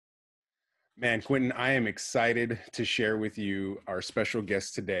Man, Quinton, I am excited to share with you our special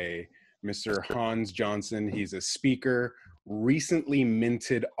guest today, Mr. Hans Johnson. He's a speaker, recently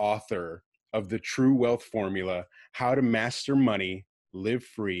minted author of The True Wealth Formula, How to Master Money, Live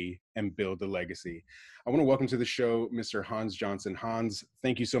Free, and Build a Legacy. I want to welcome to the show, Mr. Hans Johnson. Hans,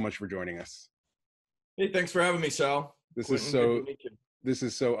 thank you so much for joining us. Hey, thanks for having me, Sal. This Quinton, is good so to meet you. this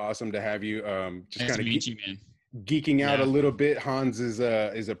is so awesome to have you. Just Nice kind to of meet you, man. geeking out Yeah. a little bit. Hans is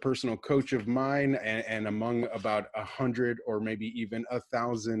a personal coach of mine, and among about 100 or maybe even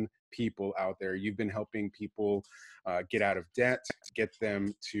 1,000 people out there, you've been helping people get out of debt, get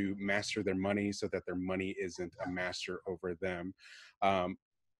them to master their money so that their money isn't a master over them.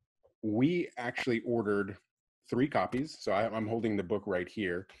 We actually ordered 3 copies. So I'm holding the book right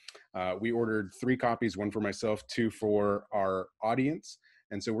here. We ordered 3 copies, 1 for myself, 2 for our audience.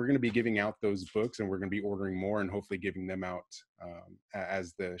 And so we're going to be giving out those books, and we're going to be ordering more and hopefully giving them out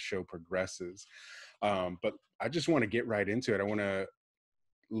as the show progresses. But I just want to get right into it. I want to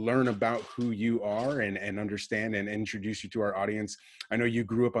learn about who you are and understand and introduce you to our audience. I know you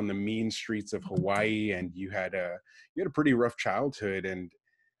grew up on the mean streets of Hawaii, and you had a pretty rough childhood. And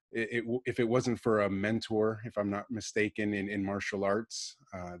if it wasn't for a mentor, if I'm not mistaken, in martial arts,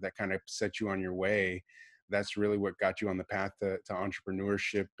 that kind of set you on your way, that's really what got you on the path to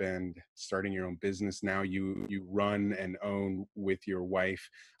entrepreneurship and starting your own business. Now you run and own with your wife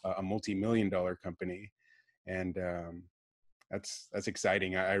a multi-million-dollar company, and that's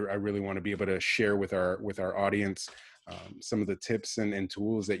exciting. I really want to be able to share with our audience some of the tips and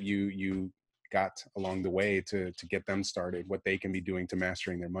tools that you got along the way to get them started, what they can be doing to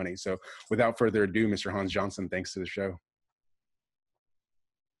mastering their money. So without further ado, Mr. Hans Johnson, thanks to the show.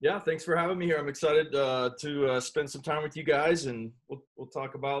 Yeah, thanks for having me here. I'm excited to spend some time with you guys, and we'll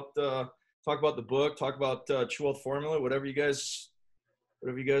talk about the book, talk about True Wealth Formula, whatever you guys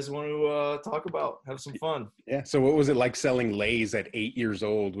want to talk about. Have some fun. Yeah. So what was it like selling Lay's at 8 years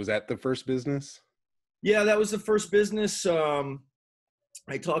old? Was that the first business? Yeah, that was the first business.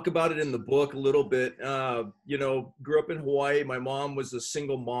 I talk about it in the book a little bit. Grew up in Hawaii. My mom was a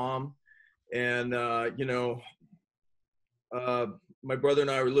single mom, and my brother and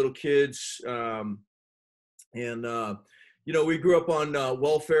I were little kids, we grew up on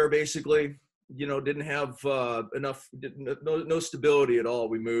welfare, basically. Didn't have no stability at all.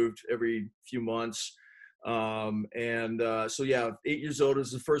 We moved every few months, so yeah, 8 years old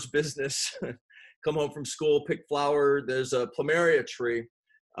was the first business. Come home from school, pick flower. There's a plumeria tree,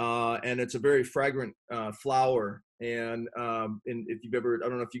 and it's a very fragrant flower. And if you've ever, I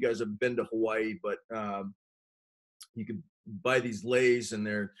don't know if you guys have been to Hawaii, but you can buy these leis, and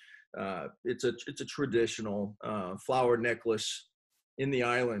it's a traditional flower necklace in the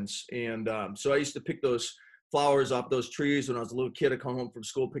islands. And so I used to pick those flowers off those trees when I was a little kid. I'd come home from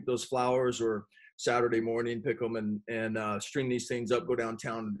school, pick those flowers, or Saturday morning, pick them and string these things up, go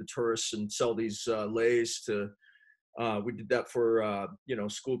downtown to tourists and sell these leis to, we did that for,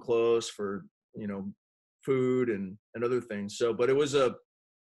 school clothes, for, food and other things. So, but it was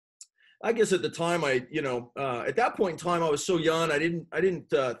I guess at the time at that point in time, I was so young, I didn't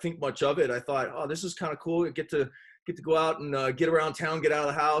think much of it. I thought, oh, this is kind of cool. I get to go out and get around town, get out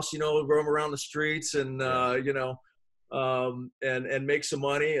of the house, roam around the streets and, and make some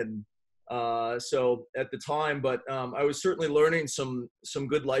money. And, so at the time, but I was certainly learning some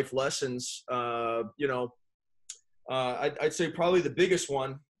good life lessons. I'd say probably the biggest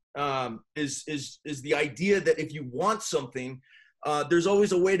one is the idea that if you want something, there's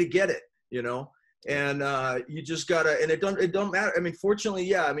always a way to get it, and you just gotta. And it don't matter. I mean, fortunately,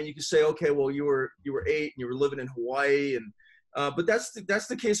 yeah. I mean, you can say, okay, well, you were 8 and you were living in Hawaii, and but that's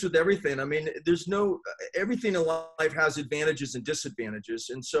the case with everything. I mean, everything in life has advantages and disadvantages,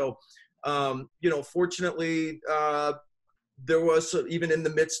 and so. Fortunately, there was, even in the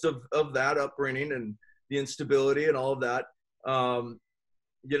midst of that upbringing and the instability and all of that,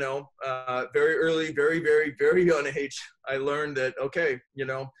 very early, very, very, very young age, I learned that, okay,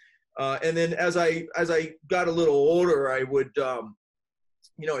 and then as I got a little older, I would,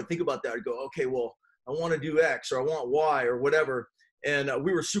 I'd think about that. I'd go, okay, well, I want to do X, or I want Y, or whatever. And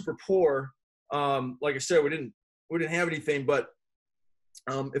we were super poor. Like I said, we didn't have anything, but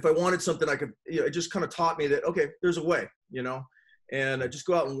if I wanted something, I could, it just kind of taught me that, okay, there's a way, and I just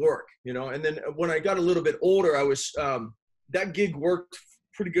go out and work, and then when I got a little bit older, I was, that gig worked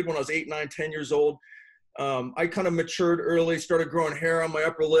pretty good when I was 8, 9, 10 years old. I kind of matured early, started growing hair on my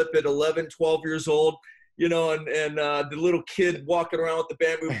upper lip at 11, 12 years old, and the little kid walking around with the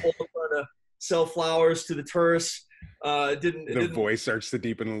bamboo pole trying to sell flowers to the tourists. It The didn't. voice starts to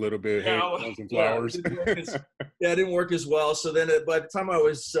deepen a little bit. Hey, Yeah, want some yeah, flowers? it didn't work as well. So then by the time I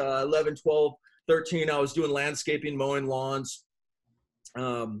was 11, 12, 13, I was doing landscaping, mowing lawns,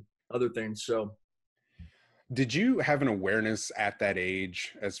 other things. So Did you have an awareness at that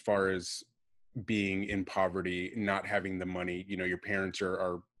age as far as being in poverty, not having the money? You know, your parents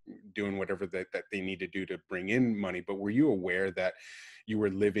are doing whatever that they need to do to bring in money, but were you aware that you were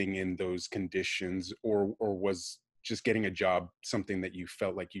living in those conditions, or was just getting a job something that you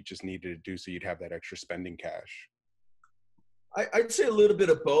felt like you just needed to do so you'd have that extra spending cash? I'd say a little bit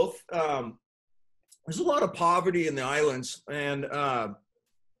of both. There's a lot of poverty in the islands, and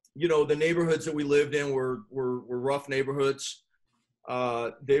you know, the neighborhoods that we lived in were rough neighborhoods.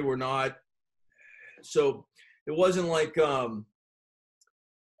 They were not, so it wasn't like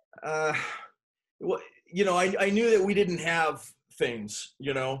uh, you know, I knew that we didn't have things,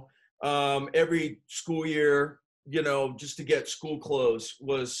 you know, every school year, you know, just to get school clothes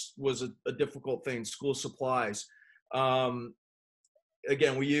was a difficult thing, school supplies. Um,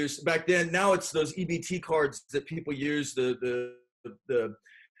 Again, we used back then, now it's those EBT cards that people use, the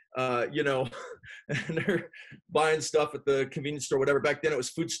you know, and they're buying stuff at the convenience store, whatever. Back then it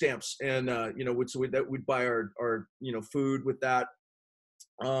was food stamps, and you know, we'd buy our you know, food with that.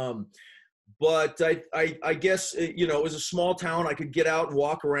 Um, but I guess, you know, it was a small town. I could get out and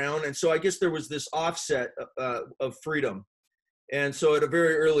walk around, and so I guess there was this offset of freedom. And so at a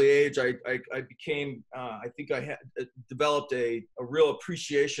very early age, I became, I think I had developed a real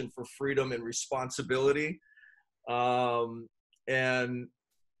appreciation for freedom and responsibility. Um, and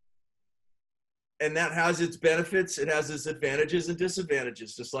that has its benefits. It has its advantages and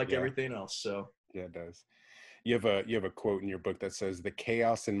disadvantages, just like Yeah, everything else. So yeah, it does. You have a quote in your book that says, "The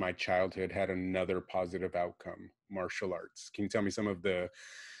chaos in my childhood had another positive outcome: martial arts." Can you tell me some of the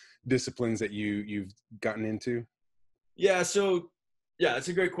disciplines that you've gotten into? yeah, yeah, it's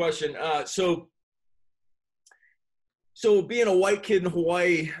a great question. So being a white kid in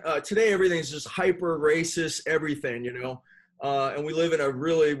Hawaii, today everything's just hyper racist, everything, you know. And we live in a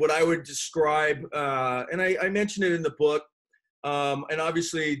really, what I would describe, and I mentioned it in the book, and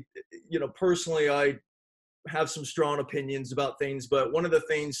obviously, you know, personally, I have some strong opinions about things, but one of the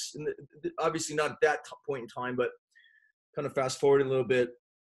things, obviously not at that point in time, but kind of fast forward a little bit,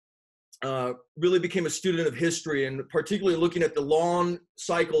 really became a student of history, and particularly looking at the long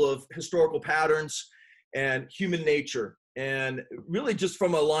cycle of historical patterns and human nature, and really just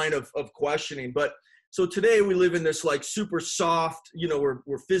from a line of questioning. But so today we live in this like super soft, you know,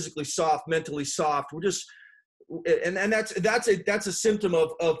 we're physically soft, mentally soft. We're just, and that's a symptom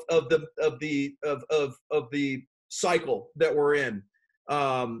of the cycle that we're in.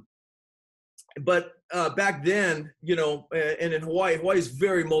 But back then, you know, and in Hawaii is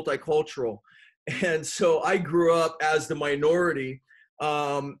very multicultural, and so I grew up as the minority,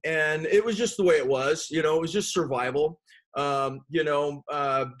 and it was just the way it was. You know, it was just survival. You know,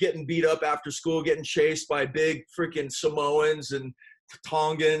 getting beat up after school, getting chased by big freaking Samoans and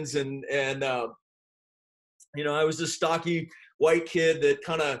Tongans, and you know, I was this stocky white kid that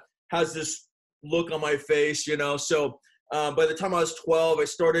kind of has this look on my face, you know. So by the time I was 12, I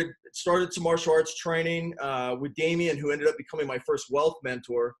started some martial arts training with Damien, who ended up becoming my first wealth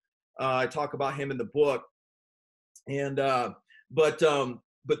mentor. I talk about him in the book, and but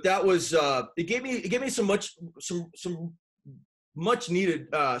that was it gave me some much needed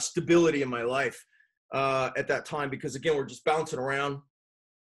stability in my life at that time, because again, we're just bouncing around,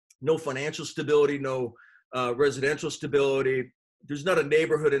 no financial stability, no residential stability. There's not a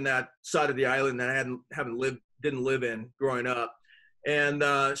neighborhood in that side of the island that I didn't live in growing up. And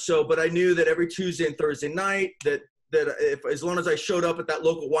so, but I knew that every Tuesday and Thursday night, that if, as long as I showed up at that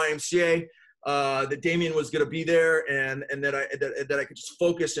local YMCA, that Damien was going to be there, and that I could just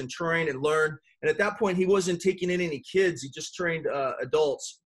focus and train and learn. And at that point, he wasn't taking in any kids; he just trained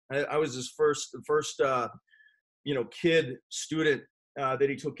adults. I was his first you know, kid student that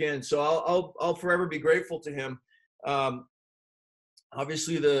he took in. So I'll forever be grateful to him.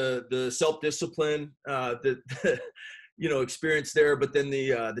 Obviously the self-discipline that you know, experience there, but then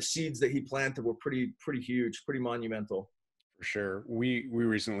the seeds that he planted were pretty huge, pretty monumental. For sure. We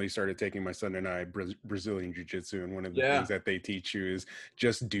recently started taking my son and I Brazilian jiu-jitsu, and one of the Yeah. things that they teach you is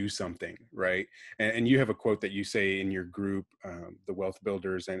just do something, right? And you have a quote that you say in your group, the Wealth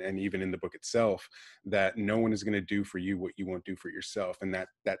Builders, and even in the book itself, that no one is going to do for you what you won't do for yourself. And that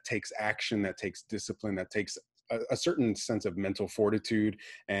takes action, that takes discipline, that takes a certain sense of mental fortitude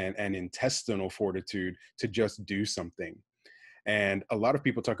and intestinal fortitude to just do something. And a lot of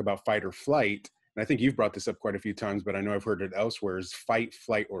people talk about fight or flight, and I think you've brought this up quite a few times, but I know I've heard it elsewhere, is fight,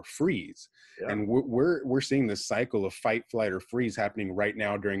 flight, or freeze. Yeah. And we're seeing this cycle of fight, flight, or freeze happening right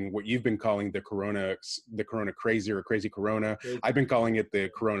now during what you've been calling the corona crazy, or crazy corona. I've been calling it the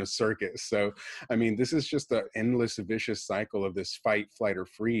corona circus. So, I mean, this is just an endless, vicious cycle of this fight, flight, or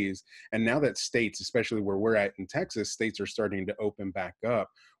freeze. And now that states, especially where we're at in Texas, states are starting to open back up.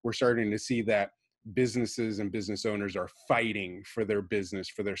 We're starting to see that businesses and business owners are fighting for their business,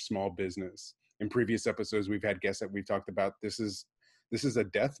 for their small business. In previous episodes, we've had guests that we've talked about, this is a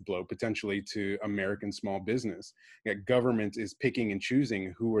death blow potentially to American small business. That government is picking and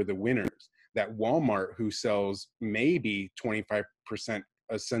choosing who are the winners. That Walmart, who sells maybe 25%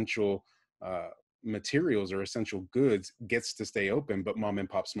 essential materials or essential goods, gets to stay open, but mom and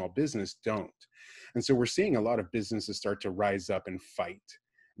pop small business don't. And so we're seeing a lot of businesses start to rise up and fight.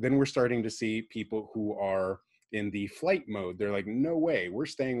 Then we're starting to see people who are in the flight mode. They're like, no way, we're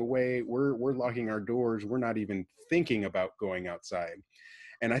staying away. We're locking our doors. We're not even thinking about going outside.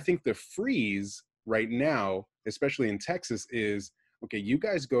 And I think the freeze right now, especially in Texas, is, okay, you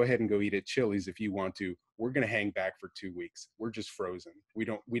guys go ahead and go eat at Chili's if you want to. We're going to hang back for 2 weeks. We're just frozen. We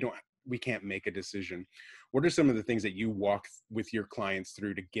can't make a decision. What are some of the things that you walk with your clients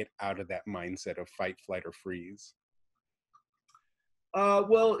through to get out of that mindset of fight, flight, or freeze?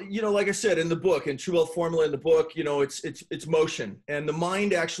 Well, like I said in the book, and True Wealth Formula in the book, it's motion, and the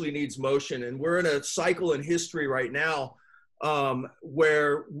mind actually needs motion. And we're in a cycle in history right now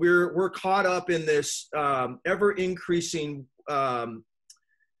where we're caught up in this ever increasing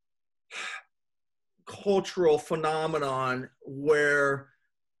cultural phenomenon where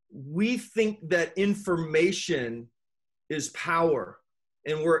we think that information is power,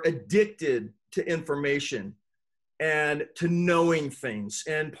 and we're addicted to information and to knowing things.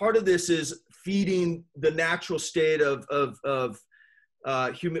 And part of this is feeding the natural state of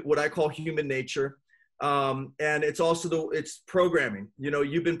human, what I call human nature. And it's also it's programming.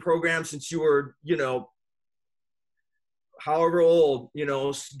 You've been programmed since you were, however old,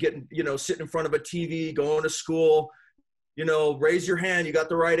 getting, sitting in front of a TV, going to school, raise your hand. You got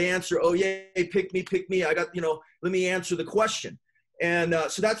the right answer. Oh yeah, pick me. I got, let me answer the question. And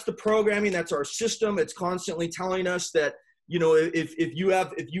so that's the programming. That's our system. It's constantly telling us that, if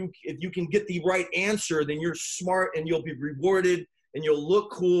you can get the right answer, then you're smart and you'll be rewarded and you'll look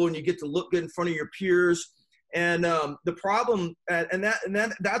cool and you get to look good in front of your peers. And the problem,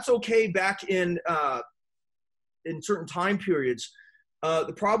 that's okay back in certain time periods.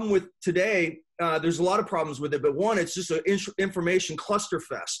 The problem with today, there's a lot of problems with it, but one, it's just an information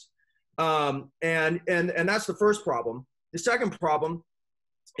clusterfest. And that's the first problem. The second problem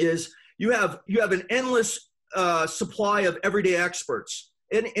is you have an endless supply of everyday experts.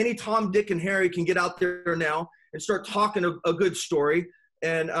 Any Tom, Dick, and Harry can get out there now and start talking a good story.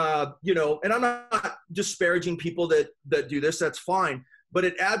 And and I'm not disparaging people that do this. That's fine. But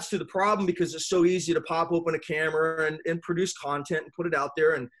it adds to the problem because it's so easy to pop open a camera and produce content and put it out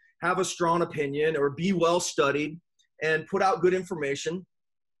there and have a strong opinion or be well studied and put out good information.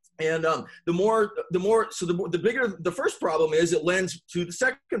 And the bigger the first problem is, it lends to the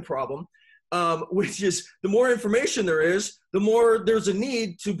second problem, which is the more information there is, the more there's a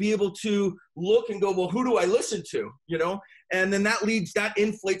need to be able to look and go, well, who do I listen to? And then that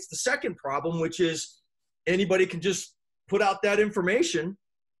inflates the second problem, which is anybody can just put out that information.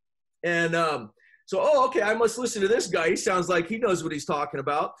 And okay, I must listen to this guy. He sounds like he knows what he's talking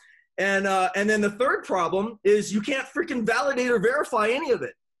about. And then the third problem is you can't freaking validate or verify any of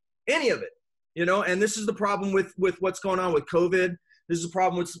it. And this is the problem with what's going on with COVID. This is the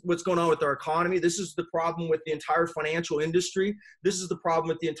problem with what's going on with our economy. This is the problem with the entire financial industry. This is the problem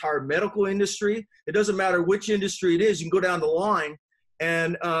with the entire medical industry. It doesn't matter which industry it is. You can go down the line,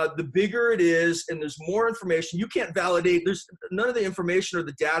 and the bigger it is and there's more information, you can't validate. There's none of the information or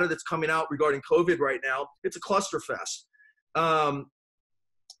the data that's coming out regarding COVID right now. It's a clusterfest.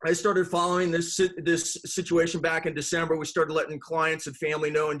 I started following this situation back in December. We started letting clients and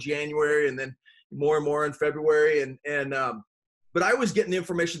family know in January, and then more and more in February. But I was getting the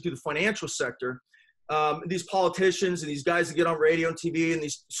information through the financial sector. These politicians and these guys that get on radio and TV and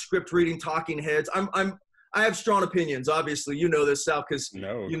these script reading talking heads. I have strong opinions. Obviously, you know this, Sal, because you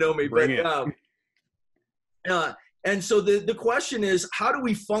know me. And so the question is, how do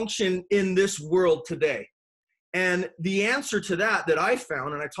we function in this world today? And the answer to that I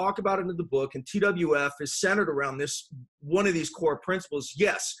found, and I talk about it in the book, and TWF is centered around one of these core principles.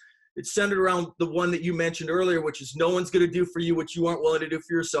 Yes, it's centered around the one that you mentioned earlier, which is no one's going to do for you what you aren't willing to do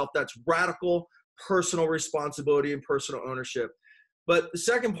for yourself. That's radical personal responsibility and personal ownership. But the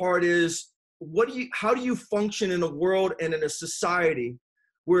second part is, how do you function in a world and in a society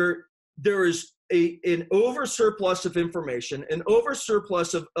where there is an over surplus of information, an over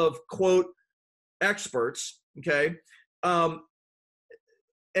surplus of quote experts. Okay. And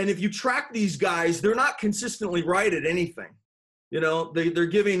if you track these guys, they're not consistently right at anything. You know, they're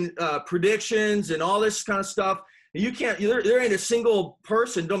giving predictions and all this kind of stuff. You can't, there ain't a single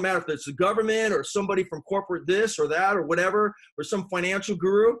person, don't matter if it's the government or somebody from corporate this or that or whatever, or some financial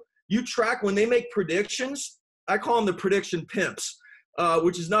guru. You track when they make predictions. I call them the prediction pimps,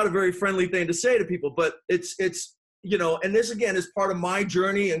 which is not a very friendly thing to say to people, but it's, you know, and this again is part of my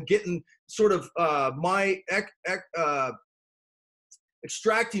journey and getting sort of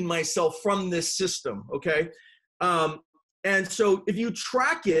extracting myself from this system. Okay. And so if you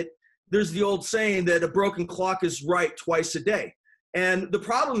track it, there's the old saying that a broken clock is right twice a day. And the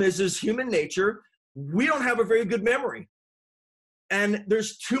problem is human nature, we don't have a very good memory. And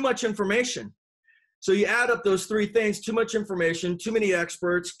there's too much information. So you add up those three things: too much information, too many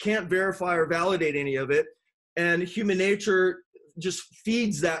experts, can't verify or validate any of it. And human nature just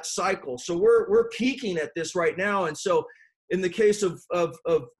feeds that cycle. So we're peaking at this right now. And so in the case of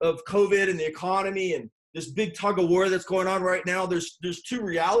COVID and the economy and this big tug of war that's going on right now, there's two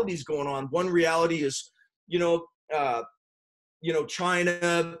realities going on. One reality is,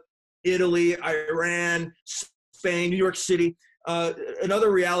 China, Italy, Iran, Spain, New York City.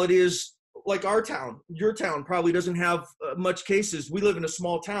 Another reality is like our town. Your town probably doesn't have much cases. We live in a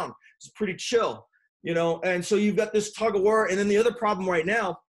small town. It's pretty chill, you know? And so you've got this tug of war. And then the other problem right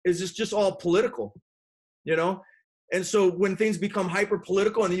now is it's just all political, you know? And so when things become hyper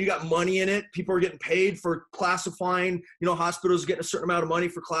political and then you got money in it, people are getting paid for classifying, you know, hospitals getting a certain amount of money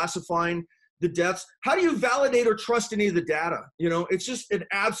for classifying the deaths. How do you validate or trust any of the data? You know, it's just an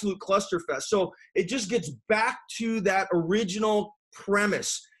absolute clusterfest. So it just gets back to that original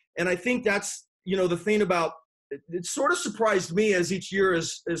premise. And I think that's, you know, the thing about it sort of surprised me as each year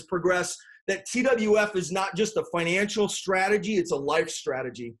has progressed, that TWF is not just a financial strategy, it's a life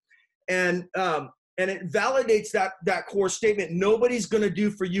strategy. And it validates that core statement. Nobody's going to do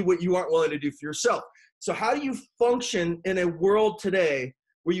for you what you aren't willing to do for yourself. So how do you function in a world today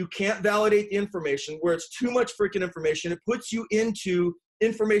where you can't validate the information, where it's too much freaking information? It puts you into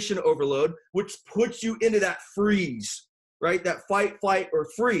information overload, which puts you into that freeze, right? That fight, flight, or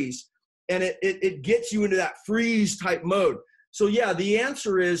freeze. And it gets you into that freeze type mode. So yeah, the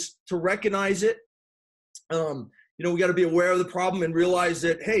answer is to recognize it. You know, we got to be aware of the problem and realize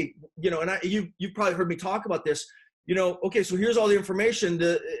that, hey, you know, and you've probably heard me talk about this, you know, okay, so here's all the information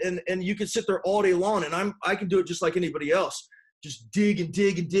and you can sit there all day long and I can do it just like anybody else. Just dig and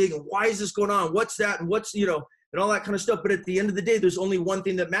dig and dig. And why is this going on? What's that? And what's, you know, and all that kind of stuff. But at the end of the day, there's only one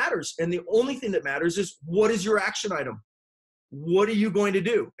thing that matters. And the only thing that matters is, what is your action item? What are you going to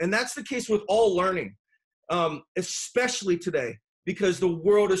do? And that's the case with all learning, especially today, because the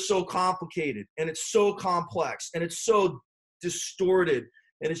world is so complicated and it's so complex and it's so distorted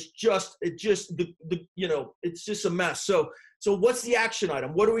and it's just you know, it's just a mess. So what's the action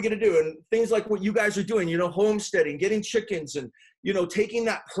item? What are we going to do? And things like what you guys are doing, you know, homesteading, getting chickens, and, you know, taking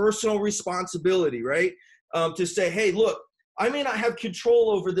that personal responsibility, right? To say, hey, look, I may not have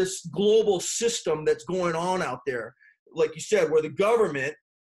control over this global system that's going on out there. Like you said, where the government,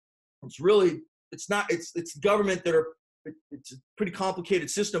 it's government that are, it's a pretty complicated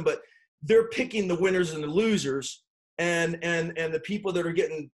system, but they're picking the winners and the losers, and the people that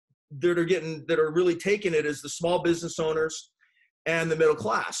are really taking it is the small business owners and the middle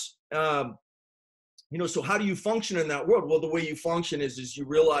class. You know, so how do you function in that world? Well, the way you function is you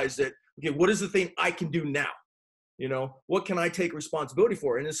realize that, okay, what is the thing I can do now? You know, what can I take responsibility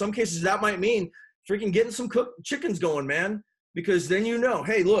for? And in some cases that might mean freaking getting some cooked chickens going, man. Because then, you know,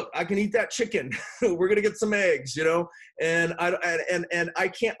 hey, look, I can eat that chicken. We're gonna get some eggs, you know, and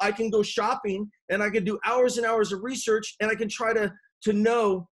I can go shopping and I can do hours and hours of research and I can try to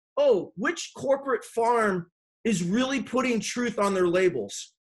know, oh, which corporate farm is really putting truth on their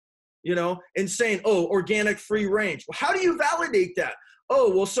labels, you know, and saying, oh, organic, free range. Well, how do you validate that?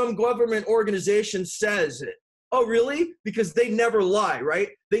 Oh, well, some government organization says it. Oh, really? Because they never lie, right?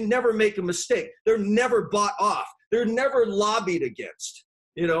 They never make a mistake. They're never bought off. They're never lobbied against,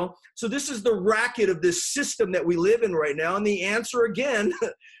 you know? So this is the racket of this system that we live in right now. And the answer again,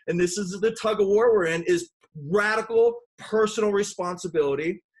 and this is the tug of war we're in, is radical personal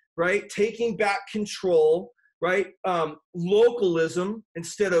responsibility, right? Taking back control, right? Localism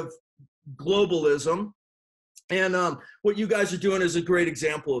instead of globalism. And what you guys are doing is a great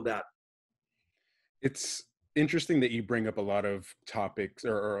example of that. It's interesting that you bring up a lot of topics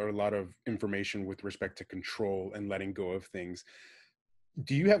or a lot of information with respect to control and letting go of things.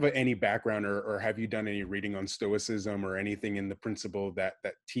 Do you have any background or have you done any reading on stoicism or anything in the principle that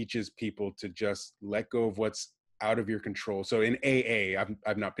teaches people to just let go of what's out of your control? So in AA,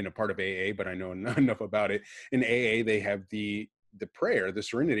 I've not been a part of AA, but I know enough about it. In AA, they have the prayer, the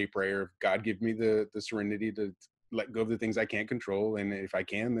serenity prayer of God, give me the serenity to let go of the things I can't control, and if I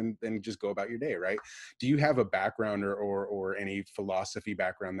can, then just go about your day, right? Do you have a background or any philosophy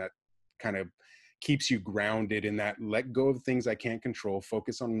background that kind of keeps you grounded in that, let go of things I can't control,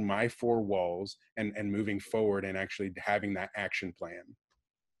 focus on my four walls, and moving forward and actually having that action plan?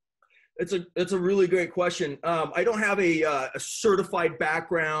 It's a really great question. I don't have a certified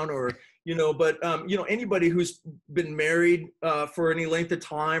background or, but, anybody who's been married for any length of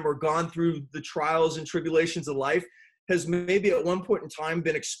time or gone through the trials and tribulations of life has maybe at one point in time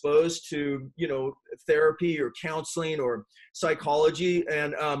been exposed to, therapy or counseling or psychology.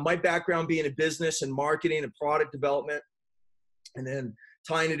 And my background being in business and marketing and product development, and then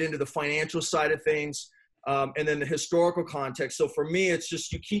tying it into the financial side of things. And then the historical context. So for me, it's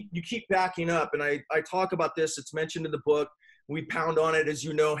just, you keep backing up. And I talk about this, it's mentioned in the book. We pound on it, as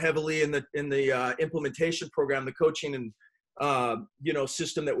you know, heavily in the implementation program, the coaching and,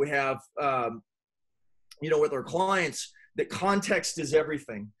 system that we have, with our clients, that context is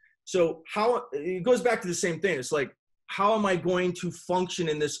everything. So it goes back to the same thing. It's like, how am I going to function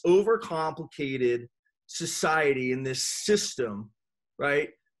in this overcomplicated society, in this system, right?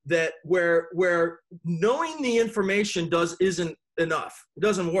 That where knowing the information isn't enough. It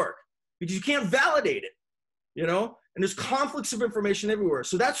doesn't work because you can't validate it, and there's conflicts of information everywhere.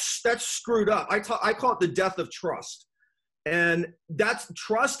 So that's screwed up. I call it the death of trust. And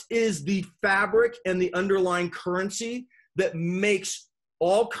trust is the fabric and the underlying currency that makes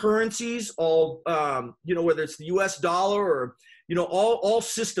all currencies, all, whether it's the US dollar or, all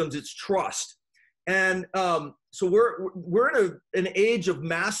systems, it's trust. And so we're in an age of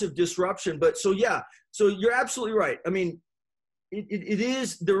massive disruption. But so you're absolutely right. I mean,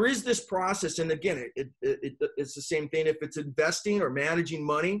 there is this process. And again, it's the same thing if it's investing or managing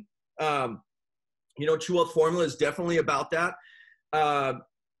money. True Wealth Formula is definitely about that.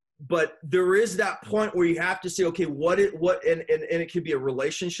 But there is that point where you have to say, okay, and it could be a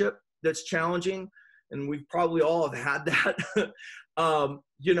relationship that's challenging. And we've probably all have had that,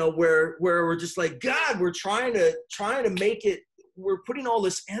 where we're just like, God, we're trying to make it, we're putting all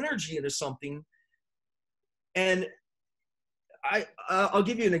this energy into something. And I'll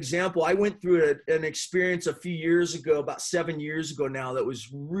give you an example. I went through an experience a few years ago, about 7 years ago now, that was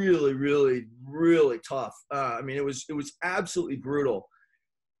really, really, really tough. It was absolutely brutal.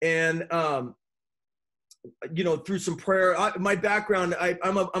 And, through some prayer, my background,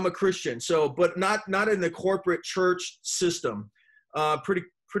 I'm a Christian, but not in the corporate church system.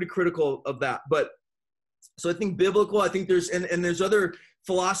 Pretty critical of that. But so I think biblical, I think there's other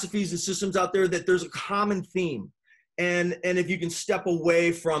philosophies and systems out there that there's a common theme. And if you can step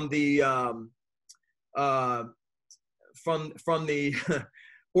away from the from the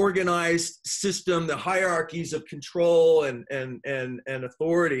organized system, the hierarchies of control and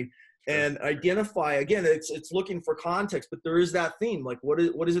authority, and identify, again, it's looking for context, but there is that theme, like what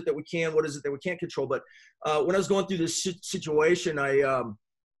is it that we can, what is it that we can't control. But when I was going through this situation, I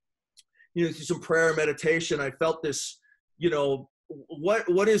through some prayer and meditation, I felt this,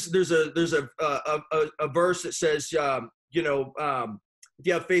 what is, there's a verse that says, if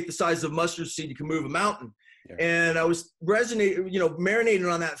you have faith the size of a mustard seed, you can move a mountain. Yeah. And I was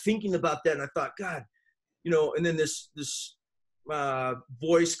marinating on that, thinking about that. And I thought, God, and then this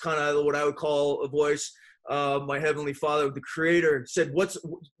voice, kind of what I would call a voice, my Heavenly Father, the Creator, said,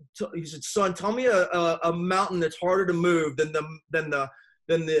 he said, son, tell me a mountain that's harder to move than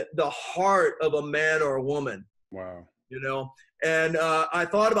the heart of a man or a woman. Wow. And I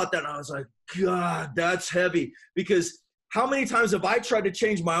thought about that, and I was like, God, that's heavy. Because how many times have I tried to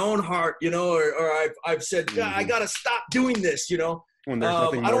change my own heart, or I've said, God, I got to stop doing this, When there's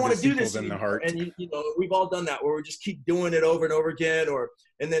nothing I don't want to do this than the heart. And we've all done that, where we just keep doing it over and over again.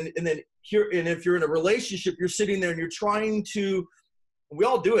 And then if you're in a relationship, you're sitting there and you're trying to, we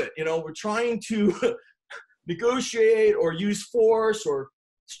all do it, we're trying to negotiate or use force or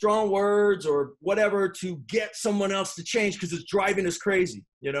strong words or whatever to get someone else to change because it's driving us crazy,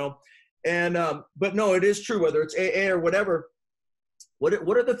 And but no, it is true, whether it's AA or whatever. What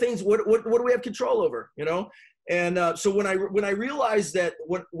are the things? What do we have control over? And so when I realized that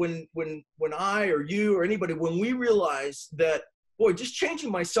when I or you or anybody, when we realize that, boy, just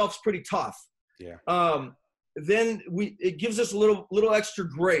changing myself is pretty tough. Yeah. Then it gives us a little extra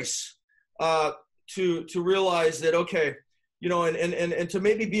grace to realize that, okay, and to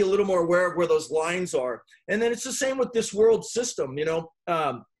maybe be a little more aware of where those lines are. And then it's the same with this world system,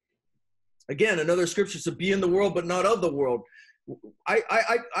 again, another scripture to be in the world, but not of the world. I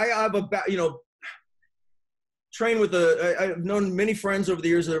have trained with I've known many friends over the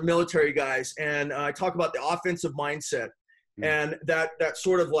years that are military guys, and I talk about the offensive mindset and that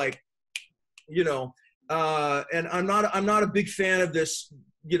sort of like, and I'm not a big fan of this,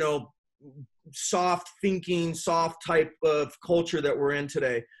 soft thinking, soft type of culture that we're in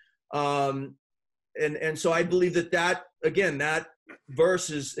today. And so I believe that verse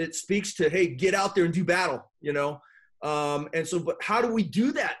it speaks to, hey, get out there and do battle, and so, but how do we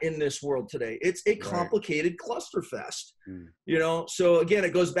do that in this world today? It's a complicated clusterfest, so again,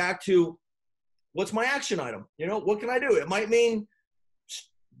 it goes back to what's my action item? What can I do? It might mean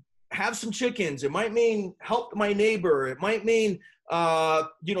have some chickens. It might mean help my neighbor. It might mean,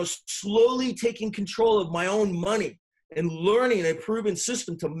 slowly taking control of my own money and learning a proven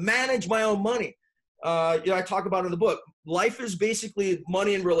system to manage my own money. I talk about in the book, life is basically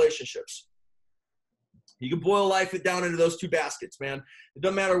money and relationships. You can boil life down into those two baskets, man. It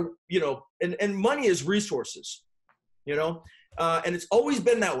doesn't matter, and money is resources, and it's always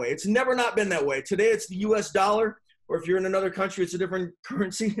been that way. It's never not been that way. Today it's the US dollar, or if you're in another country, it's a different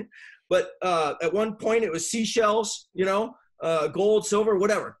currency. But at one point it was seashells, gold, silver,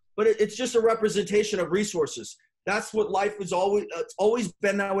 whatever. But it's just a representation of resources. That's what life is always. It's always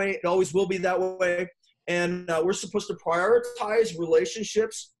been that way. It always will be that way. And we're supposed to prioritize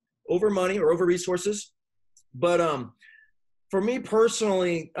relationships over money or over resources. But for me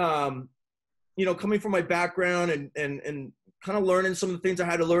personally, coming from my background and kind of learning some of the things I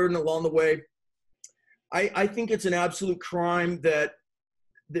had to learn along the way, I think it's an absolute crime that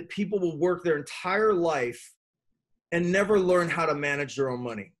people will work their entire life and never learn how to manage their own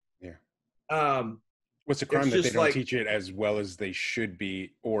money. Yeah. What's a crime that they don't teach it as well as they should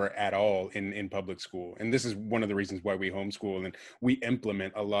be, or at all in public school? And this is one of the reasons why we homeschool and we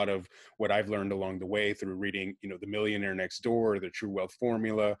implement a lot of what I've learned along the way through reading, The Millionaire Next Door, The True Wealth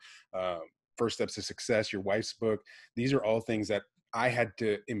Formula, First Steps to Success, your wife's book. These are all things that I had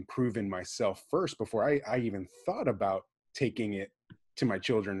to improve in myself first before I even thought about taking it to my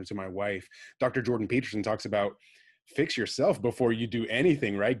children or to my wife. Dr. Jordan Peterson talks about fix yourself before you do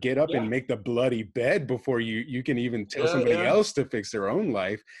anything, right? Get up and make the bloody bed before you can even tell somebody else to fix their own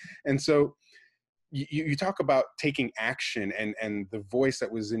life. And so you talk about taking action and the voice that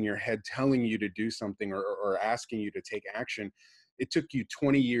was in your head telling you to do something or asking you to take action. It took you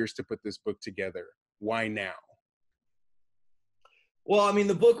 20 years to put this book together. Why now? Well, I mean,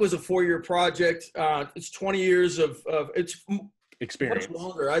 the book was a 4-year project. It's 20 years of it's experience. Much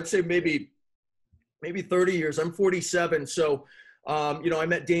longer. I'd say maybe 30 years. I'm 47. So, I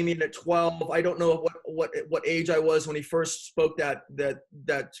met Damien at 12. I don't know what age I was when he first spoke that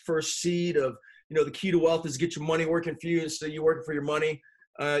first seed of, the key to wealth is get your money working for you instead of you working for your money.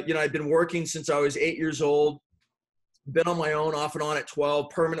 I've been working since I was 8 years old, been on my own off and on at 12,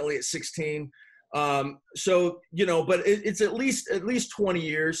 permanently at 16. But it's at least 20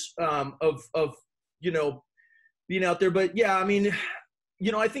 years, of being out there. But yeah, I mean,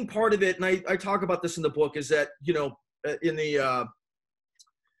 I think part of it, and I talk about this in the book, is that, in the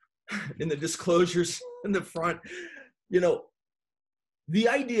disclosures in the front, the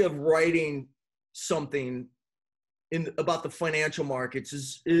idea of writing something about the financial markets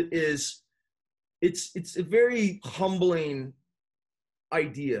is it's a very humbling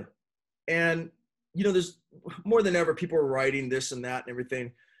idea. And, there's more than ever, people are writing this and that and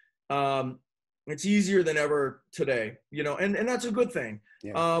everything. It's easier than ever today, and that's a good thing.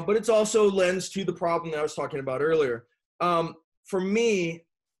 Yeah. But it's also lends to the problem that I was talking about earlier. For me,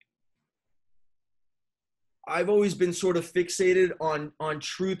 I've always been sort of fixated on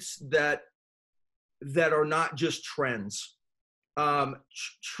truths that are not just trends,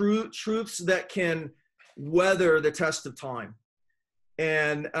 truths that can weather the test of time.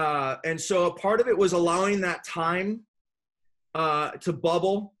 And so a part of it was allowing that time to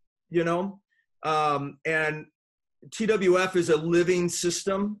bubble, and TWF is a living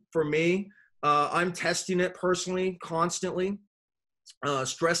system for me. I'm testing it personally, constantly,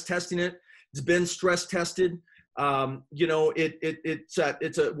 stress testing it. It's been stress tested. It's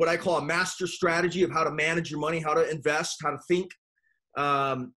a what I call a master strategy of how to manage your money, how to invest, how to think.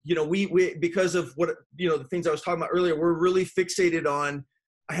 We because of what, the things I was talking about earlier, we're really fixated on,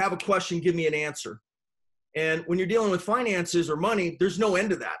 I have a question, give me an answer. And when you're dealing with finances or money, there's no end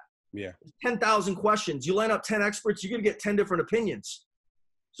to that. Yeah. 10,000 questions. You line up 10 experts, you're going to get 10 different opinions.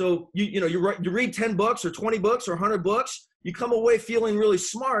 So you read 10 books or 20 books or 100 books, you come away feeling really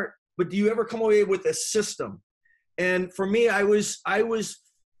smart, but do you ever come away with a system? And for me, I was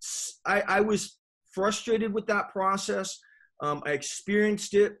frustrated with that process. I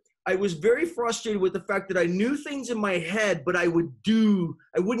experienced it. I was very frustrated with the fact that I knew things in my head, but I wouldn't do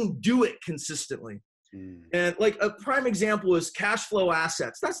it consistently. And like a prime example is cash flow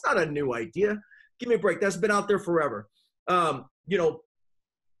assets. That's not a new idea. Give me a break. That's been out there forever. You know,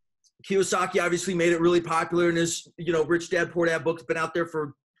 Kiyosaki obviously made it really popular in his, you know, Rich Dad, Poor Dad book. It's been out there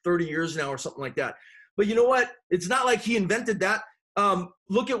for 30 years now or something like that. But you know what? It's not like he invented that.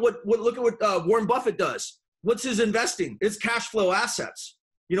 Look at what Warren Buffett does. What's his investing? It's cash flow assets,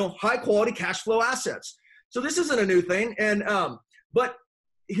 you know, high quality cash flow assets. So this isn't a new thing. And, but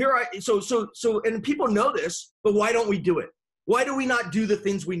here and people know this, but why don't we do it? Why do we not do the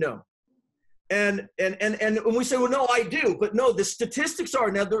things we know? And when we say, well, no, I do, but no, the statistics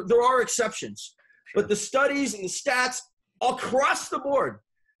are, now there are exceptions, but the studies and the stats across the board,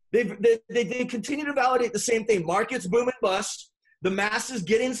 they continue to validate the same thing. Markets boom and bust. The masses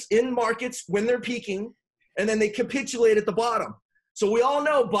get in markets when they're peaking, and then they capitulate at the bottom. So we all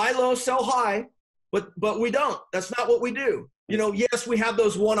know buy low, sell high, but we don't. That's not what we do. You know, yes, we have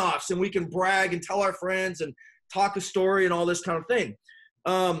those one-offs, and we can brag and tell our friends and talk a story and all this kind of thing.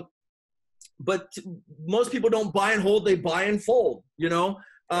 But most people don't buy and hold, they buy and fold, you know?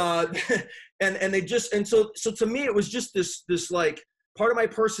 And so to me, it was just this like part of my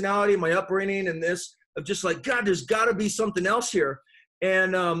personality, my upbringing, and this of just like, God, there's gotta be something else here.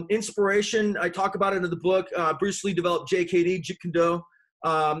 And inspiration, I talk about it in the book. Bruce Lee developed JKD, Jeet Kune Do.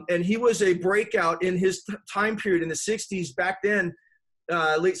 And he was a breakout in his time period in the 60s. Back then,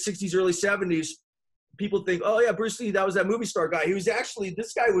 late 60s, early 70s, people think, oh yeah, Bruce Lee, that was that movie star guy. He was actually,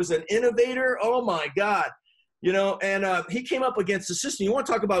 this guy was an innovator. Oh my God. You know, and he came up against the system. You want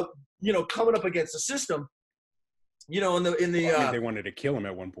to talk about, you know, coming up against the system, you know, I mean, they wanted to kill him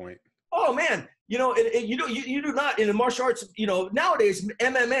at one point. Oh man, you know, you do not in the martial arts, you know, nowadays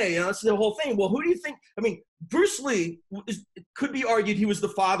MMA, you know, that's the whole thing. Well, who do you think? I mean, Bruce Lee could be argued he was the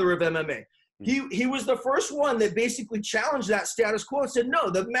father of MMA. He was the first one that basically challenged that status quo and said, no,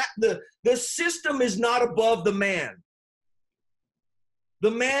 the system is not above the man.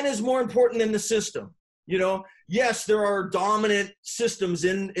 The man is more important than the system. You know, yes, there are dominant systems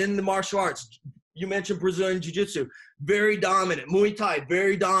in the martial arts. You mentioned Brazilian Jiu-Jitsu, very dominant. Muay Thai,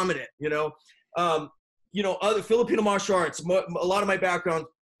 very dominant. You know, other Filipino martial arts. A lot of my background,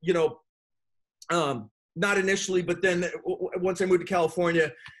 you know, not initially, but then once I moved to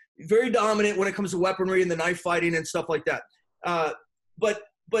California, very dominant when it comes to weaponry and the knife fighting and stuff like that. But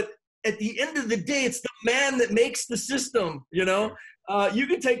at the end of the day, it's the man that makes the system. You know, you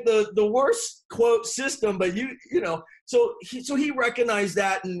can take the worst quote system, but you know. So he recognized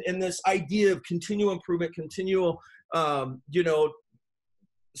that and this idea of continual improvement, continual, you know,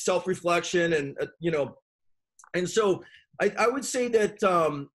 self-reflection and, you know, and so I would say that,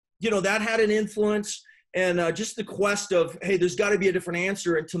 you know, that had an influence and just the quest of, hey, there's got to be a different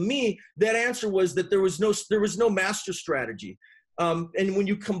answer. And to me, that answer was that there was no master strategy. And when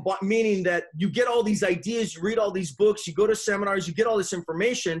you combine, meaning that you get all these ideas, you read all these books, you go to seminars, you get all this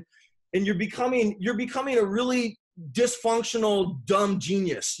information, and you're becoming a really dysfunctional, dumb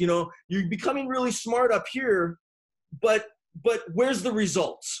genius. You know, you're becoming really smart up here, but where's the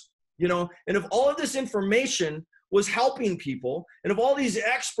results? You know, and if all of this information was helping people, and if all these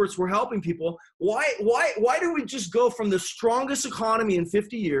experts were helping people, why do we just go from the strongest economy in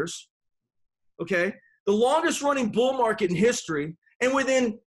 50 years, okay, the longest running bull market in history, and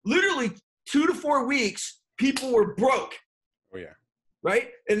within literally 2 to 4 weeks, people were broke. Oh yeah. Right.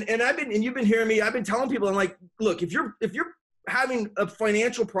 And you've been hearing me, I've been telling people, I'm like, look, if you're having a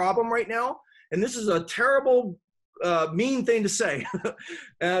financial problem right now, and this is a terrible, mean thing to say,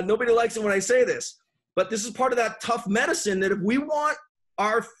 nobody likes it when I say this, but this is part of that tough medicine that if we want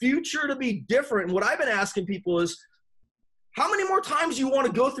our future to be different, and what I've been asking people is, how many more times do you want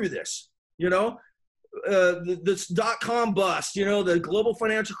to go through this? You know, this dot-com bust, you know, the global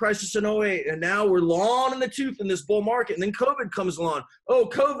financial crisis in 08, and now we're long in the tooth in this bull market, and then COVID comes along. Oh,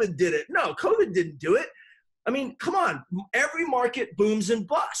 COVID did it. No, COVID didn't do it. I mean, come on. Every market booms and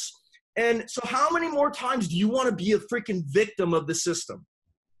busts. And so how many more times do you want to be a freaking victim of the system?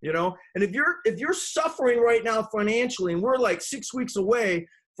 You know, and if you're suffering right now financially, and we're like 6 weeks away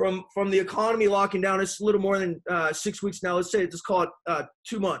from the economy locking down, it's a little more than 6 weeks now. Let's say, just call it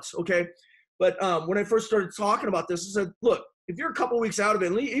 2 months, okay? But when I first started talking about this, I said, look, if you're a couple weeks out of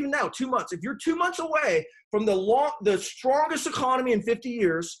it, even now, 2 months, if you're 2 months away from the strongest economy in 50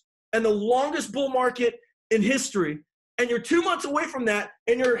 years and the longest bull market in history, and you're 2 months away from that,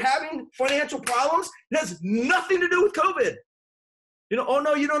 and you're having financial problems, it has nothing to do with COVID. You know, oh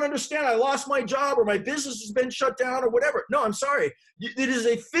no, you don't understand. I lost my job or my business has been shut down or whatever. No, I'm sorry. It is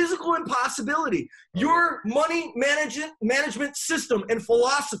a physical impossibility. Your money management system and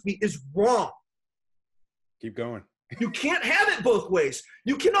philosophy is wrong. Keep going. You can't have it both ways.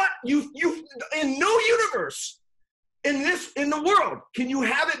 You cannot, you in no universe in the world can you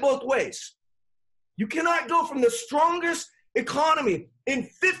have it both ways. You cannot go from the strongest economy in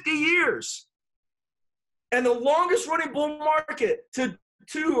 50 years and the longest running bull market to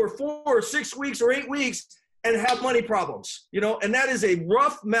 2 or 4 or 6 weeks or 8 weeks and have money problems, you know, and that is a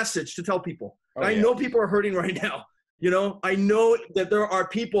rough message to tell people. I know people are hurting right now. You know, I know that there are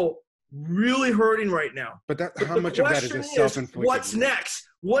people really hurting right now. But how much of that is a self-inflicted? What's next?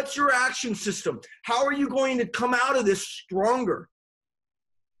 What's your action system? How are you going to come out of this stronger?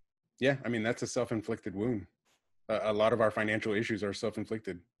 Yeah, I mean, that's a self-inflicted wound. A lot of our financial issues are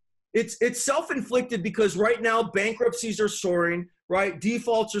self-inflicted. It's self-inflicted because right now bankruptcies are soaring, right?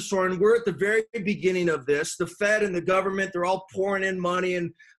 Defaults are soaring. We're at the very beginning of this. The Fed and the government, they're all pouring in money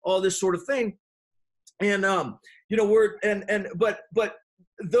and all this sort of thing. And you know, but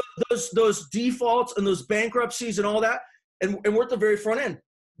those defaults and those bankruptcies and all that, and we're at the very front end.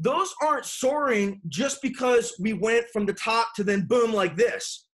 Those aren't soaring just because we went from the top to then boom like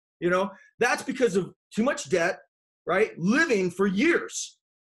this. You know, that's because of too much debt, right? Living for years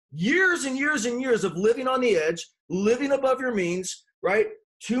and years and years of living on the edge, living above your means, right?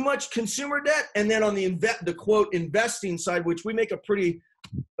 Too much consumer debt. And then on the quote investing side, which we make a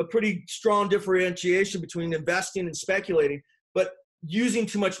pretty strong differentiation between investing and speculating, but using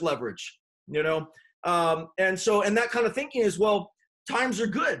too much leverage, you know? And that kind of thinking is, well, times are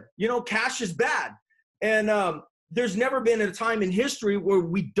good, you know, cash is bad. And there's never been a time in history where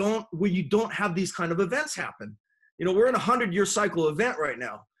you don't have these kind of events happen. You know, we're in a 100-year cycle event right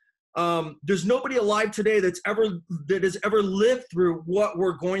now. There's nobody alive today that has ever lived through what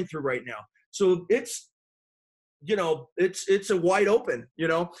we're going through right now. So it's, you know, it's a wide open, you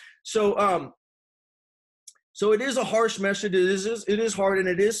know? So it is a harsh message. It is hard and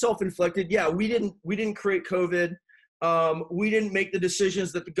it is self-inflicted. Yeah. We didn't create COVID. We didn't make the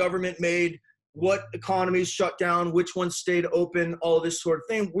decisions that the government made, what economies shut down, which ones stayed open, all this sort of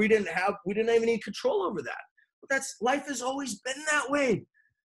thing. We didn't have any control over that. But life has always been that way.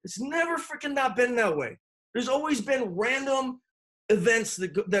 It's never freaking not been that way. There's always been random events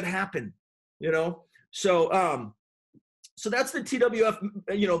that happen, you know? So that's the TWF,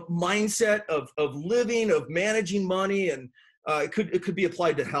 you know, mindset of living, of managing money. And it could be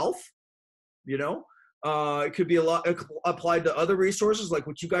applied to health, you know? It could be applied to other resources like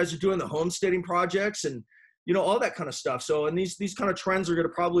what you guys are doing, the homesteading projects and, you know, all that kind of stuff. So, and these kind of trends are going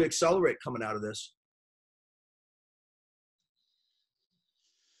to probably accelerate coming out of this.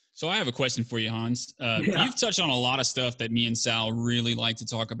 So I have a question for you, Hans. You've touched on a lot of stuff that me and Sal really like to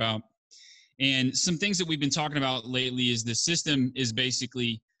talk about. And some things that we've been talking about lately is the system is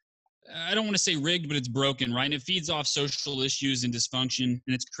basically, I don't want to say rigged, but it's broken, right? And it feeds off social issues and dysfunction, and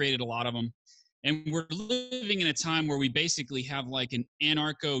it's created a lot of them. And we're living in a time where we basically have like an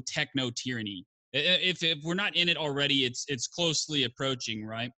anarcho-techno tyranny. If we're not in it already, it's closely approaching,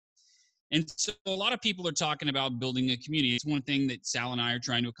 right? And so a lot of people are talking about building a community. It's one thing that Sal and I are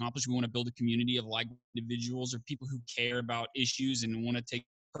trying to accomplish. We want to build a community of like individuals or people who care about issues and want to take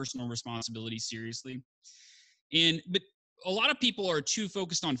personal responsibility seriously. But a lot of people are too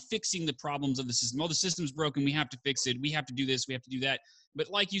focused on fixing the problems of the system. Oh, the system's broken. We have to fix it. We have to do this. We have to do that. But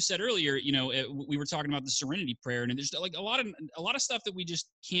like you said earlier, you know, we were talking about the serenity prayer, and there's like a lot of stuff that we just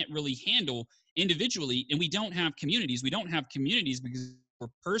can't really handle individually. And we don't have communities. We don't have communities because we're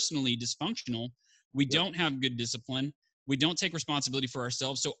personally dysfunctional. We don't have good discipline. We don't take responsibility for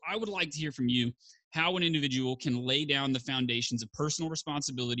ourselves. So I would like to hear from you how an individual can lay down the foundations of personal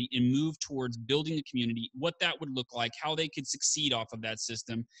responsibility and move towards building a community, what that would look like, how they could succeed off of that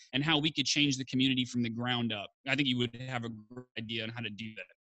system, and how we could change the community from the ground up. I think you would have a great idea on how to do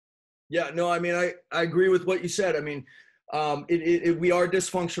that. Yeah, no, I mean, I agree with what you said. I mean, we are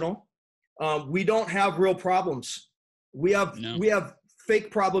dysfunctional. We don't have real problems. We have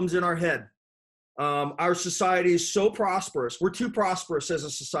fake problems in our head. Our society is so prosperous. We're too prosperous as a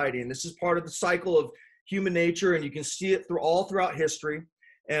society. And this is part of the cycle of human nature. And you can see it all throughout history.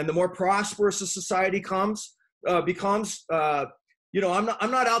 And the more prosperous a society becomes, you know,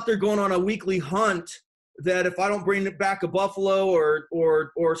 I'm not out there going on a weekly hunt that if I don't bring back a buffalo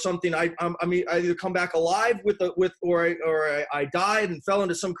or something, I either come back alive or I died and fell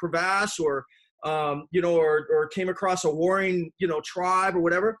into some crevasse or came across a warring, you know, tribe or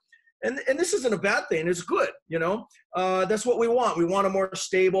whatever. And this isn't a bad thing. It's good. You know, that's what we want. We want a more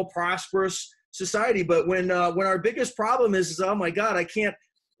stable, prosperous, society. But when our biggest problem is oh my God, I can't,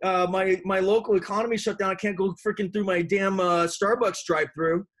 my local economy shut down. I can't go freaking through my damn Starbucks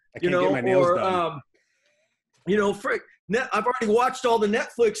drive-through, I can't get my nails done. I've already watched all the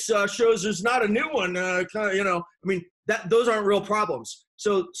Netflix shows. There's not a new one. I mean, those aren't real problems.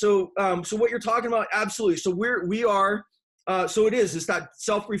 So what you're talking about, absolutely. So it's that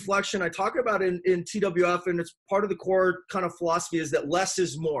self-reflection I talk about in TWF, and it's part of the core kind of philosophy is that less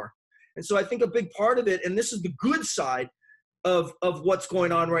is more. And so I think a big part of it, and this is the good side of what's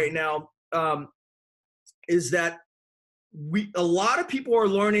going on right now, is that a lot of people are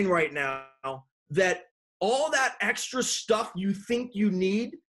learning right now that all that extra stuff you think you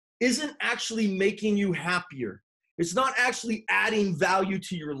need isn't actually making you happier. It's not actually adding value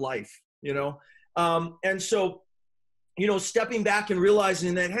to your life, and so, stepping back and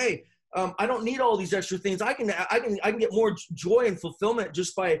realizing that, hey, I don't need all these extra things. I can get more joy and fulfillment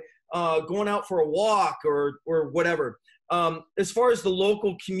just by going out for a walk or whatever. As far as the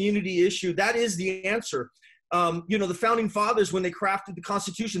local community issue, that is the answer. The founding fathers, when they crafted the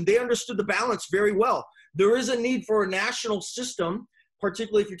Constitution, they understood the balance very well. There is a need for a national system,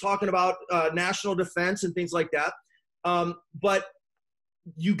 particularly if you're talking about national defense and things like that. But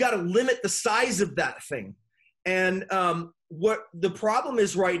you got to limit the size of that thing. And what the problem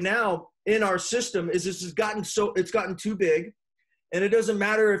is right now in our system is it's gotten too big. And it doesn't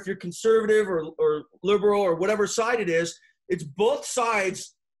matter if you're conservative or liberal or whatever side it is, it's both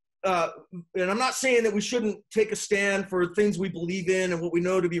sides. And I'm not saying that we shouldn't take a stand for things we believe in and what we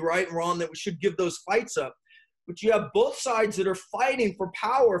know to be right and wrong, that we should give those fights up. But you have both sides that are fighting for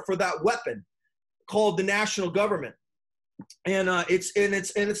power for that weapon called the national government. And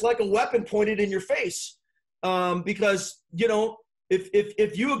it's like a weapon pointed in your face. Because,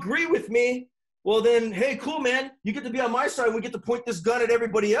 if you agree with me, well then, hey, cool, man, you get to be on my side. We get to point this gun at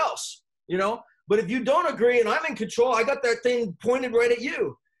everybody else, but if you don't agree and I'm in control, I got that thing pointed right at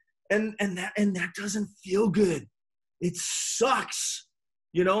you. And that doesn't feel good. It sucks,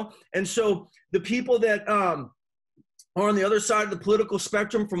 And so the people that are on the other side of the political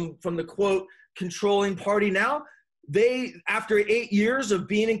spectrum from the quote controlling party now, they, after 8 years of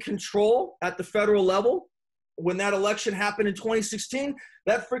being in control at the federal level, when that election happened in 2016,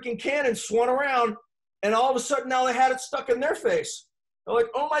 that freaking cannon swung around, and all of a sudden now they had it stuck in their face. They're like,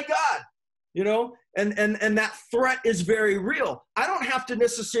 oh my God, and that threat is very real. I don't have to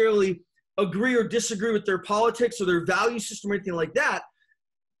necessarily agree or disagree with their politics or their value system or anything like that.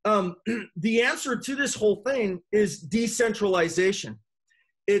 The answer to this whole thing is decentralization.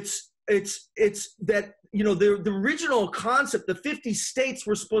 It's that, the original concept, the 50 states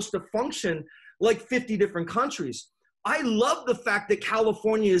were supposed to function like 50 different countries. I love the fact that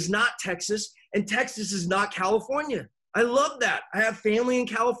California is not Texas and Texas is not California. I love that. I have family in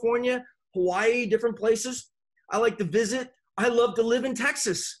California, Hawaii, different places. I like to visit. I love to live in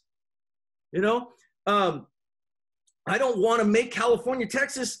Texas. I don't want to make California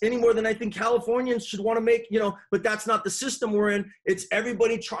Texas any more than I think Californians should want to make, but that's not the system we're in. It's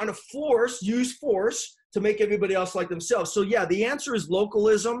everybody trying to use force to make everybody else like themselves. So yeah, the answer is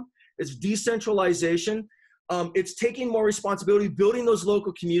localism. It's decentralization. It's taking more responsibility, building those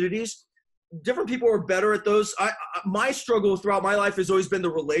local communities. Different people are better at those. My struggle throughout my life has always been the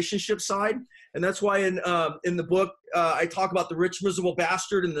relationship side. And that's why in the book, I talk about the rich, miserable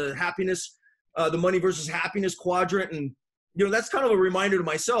bastard and the happiness, the money versus happiness quadrant. And, that's kind of a reminder to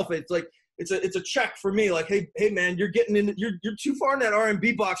myself. It's like, it's a check for me. Like, hey man, you're too far in that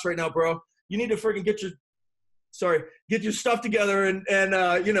R&B box right now, bro. You need to freaking get your stuff together and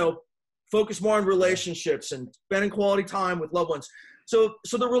focus more on relationships and spending quality time with loved ones. So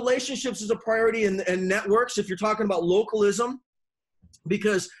the relationships is a priority, and networks, if you're talking about localism,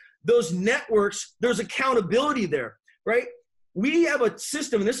 because those networks, there's accountability there, right? We have a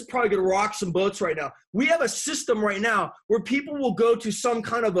system, and this is probably going to rock some boats right now. We have a system right now where people will go to some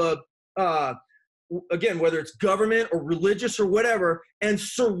kind of again, whether it's government or religious or whatever, and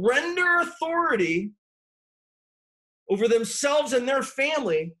surrender authority over themselves and their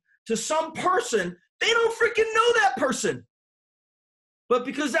family to some person. They don't freaking know that person. But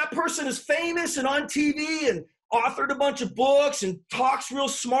because that person is famous and on TV and authored a bunch of books and talks real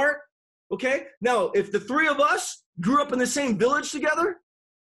smart, okay? Now, if the three of us grew up in the same village together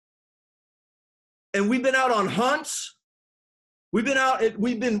and we've been out on hunts, we've been out,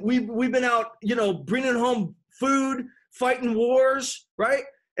 bringing home food, fighting wars, right?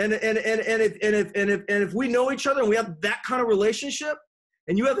 And if we know each other and we have that kind of relationship,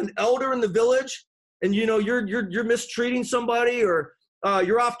 and you have an elder in the village, and you're mistreating somebody or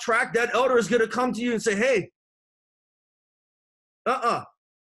you're off track, that elder is going to come to you and say, hey,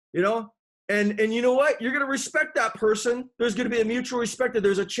 And you know what? You're going to respect that person. There's going to be a mutual respect.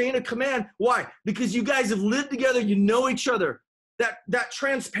 There's a chain of command. Why? Because you guys have lived together. You know each other. That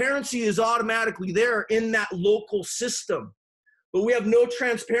transparency is automatically there in that local system. But we have no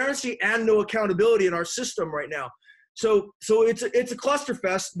transparency and no accountability in our system right now. So it's a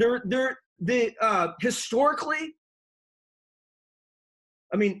clusterfest. Historically,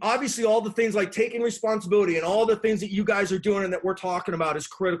 I mean, obviously all the things like taking responsibility and all the things that you guys are doing and that we're talking about is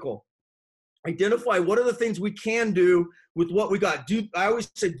critical. Identify what are the things we can do with what we got. I always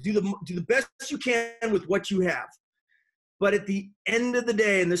say, do the best you can with what you have. But at the end of the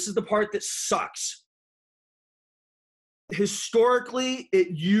day, and this is the part that sucks, historically, it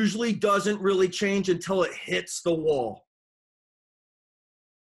usually doesn't really change until it hits the wall.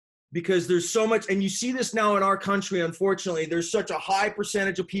 Because there's so much, and you see this now in our country, unfortunately, there's such a high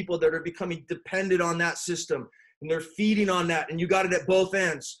percentage of people that are becoming dependent on that system, and they're feeding on that, and you got it at both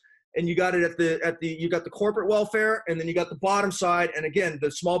ends. And you got it you got the corporate welfare, and then you got the bottom side, and again,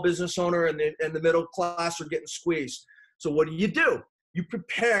 the small business owner and the middle class are getting squeezed. So what do? You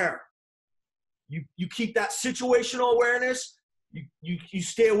prepare. You keep that situational awareness. You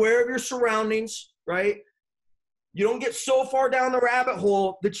stay aware of your surroundings, right? You don't get so far down the rabbit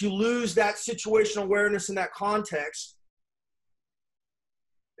hole that you lose that situational awareness in that context.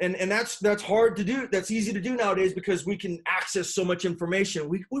 And that's hard to do. That's easy to do nowadays because we can access so much information.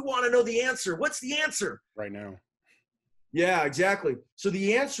 We want to know the answer. What's the answer? Right now. Yeah, exactly. So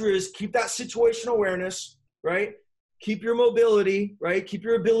the answer is keep that situational awareness, right? Keep your mobility, right? Keep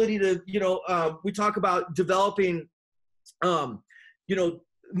your ability to, we talk about developing,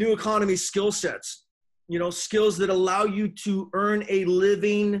 new economy skill sets, skills that allow you to earn a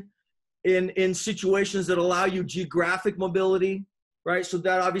living in situations that allow you geographic mobility, right? So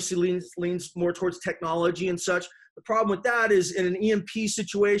that obviously leans more towards technology and such. The problem with that is in an EMP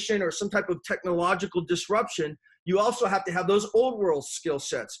situation or some type of technological disruption, you also have to have those old world skill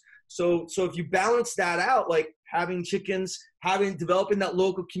sets. So if you balance that out, like having chickens, developing that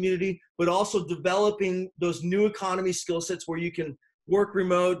local community, but also developing those new economy skill sets where you can work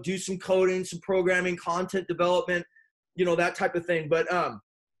remote, do some coding, some programming, content development, that type of thing. But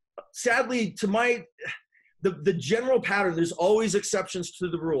sadly, the general pattern, there's always exceptions to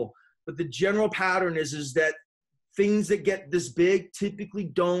the rule, but the general pattern is that things that get this big typically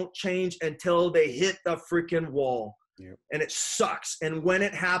don't change until they hit the freaking wall. Yep. And it sucks. And when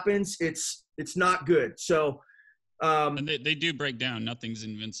it happens, it's not good. So, and they do break down. Nothing's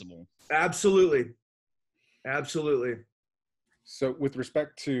invincible. Absolutely. So with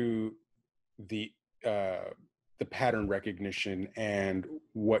respect to the pattern recognition and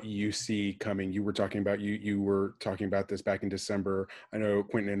what you see coming, you were talking about this back in December. I know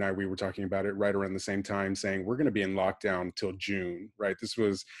Quinton and I, we were talking about it right around the same time, saying we're going to be in lockdown till June, right? This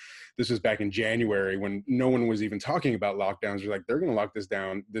was back in January when no one was even talking about lockdowns. We're like, they're going to lock this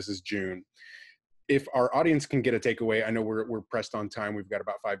down. This is June. If our audience can get a takeaway, I know we're pressed on time. We've got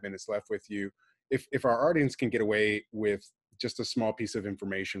about 5 minutes left with you. If our audience can get away with just a small piece of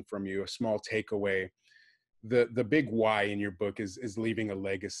information from you, a small takeaway, the big why in your book is leaving a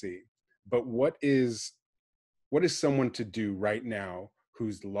legacy. But what is someone to do right now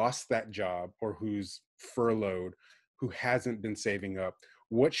who's lost that job or who's furloughed, who hasn't been saving up?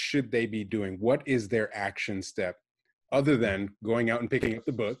 What should they be doing? What is their action step other than going out and picking up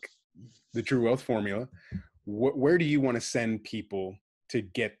the book, The True Wealth Formula? Where do you want to send people to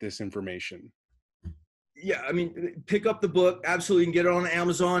get this information? Yeah, I mean, pick up the book. Absolutely, you can get it on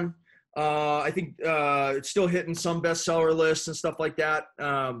Amazon. I think it's still hitting some bestseller lists and stuff like that.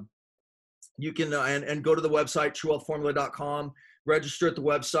 You can and go to the website, truewealthformula.com, register at the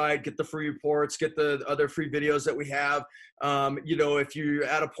website, get the free reports, get the other free videos that we have. If you're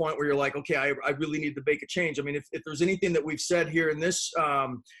at a point where you're like, okay, I really need to make a change. I mean, if there's anything that we've said here in this,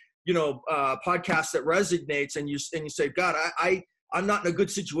 podcast that resonates and you say, God, I'm not in a good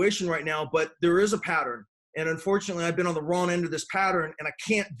situation right now, but there is a pattern. And unfortunately, I've been on the wrong end of this pattern and I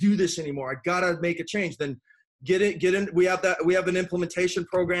can't do this anymore. I got to make a change. Then get in. We have an implementation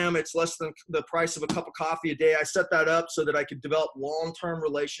program. It's less than the price of a cup of coffee a day. I set that up so that I could develop long-term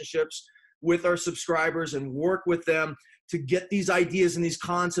relationships with our subscribers and work with them to get these ideas and these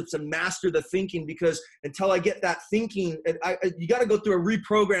concepts and master the thinking, because until I get that thinking, you got to go through a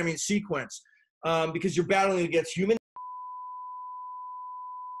reprogramming sequence because you're battling against human.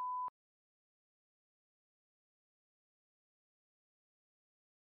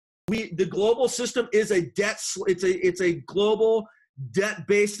 The global system is it's a global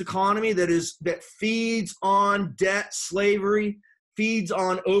debt-based economy that feeds on debt, slavery, feeds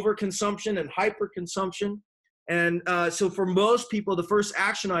on overconsumption and hyperconsumption. And so for most people, the first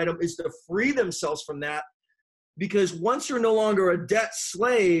action item is to free themselves from that, because once you're no longer a debt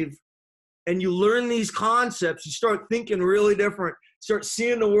slave and you learn these concepts, you start thinking really different, start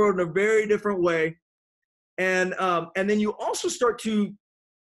seeing the world in a very different way. And then you also start to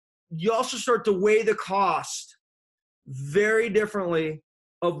weigh the cost very differently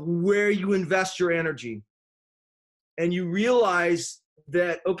of where you invest your energy. And you realize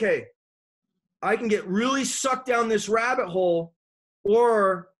that, okay, I can get really sucked down this rabbit hole,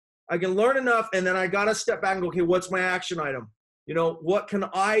 or I can learn enough, and then I got to step back and go, okay, what's my action item? You know, what can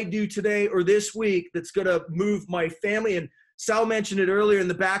I do today or this week that's going to move my family? And Sal mentioned it earlier in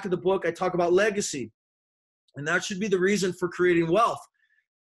the back of the book. I talk about legacy, and that should be the reason for creating wealth.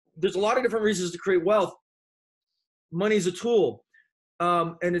 There's a lot of different reasons to create wealth. Money is a tool,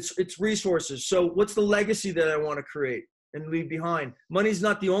 and it's resources. So what's the legacy that I want to create and leave behind? Money's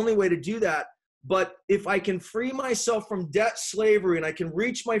not the only way to do that. But if I can free myself from debt slavery, and I can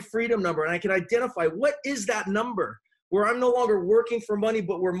reach my freedom number, and I can identify what is that number where I'm no longer working for money,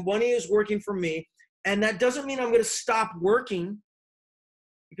 but where money is working for me. And that doesn't mean I'm going to stop working,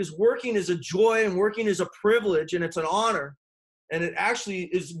 because working is a joy and working is a privilege and it's an honor. And it actually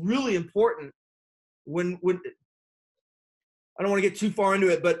is really important when I don't want to get too far into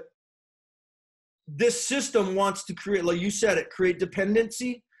it, but this system wants to create, like you said, create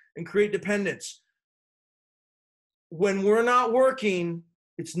dependency and create dependence. When we're not working,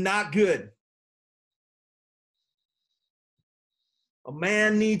 it's not good. A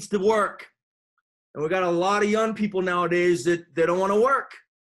man needs to work. And we got a lot of young people nowadays that they don't want to work,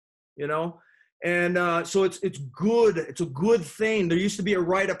 you know? And so it's good. It's a good thing. There used to be a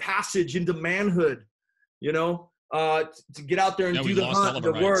rite of passage into manhood, you know, to get out there and do the hunt and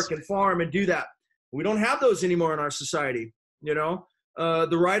to work and farm and do that. We don't have those anymore in our society, you know?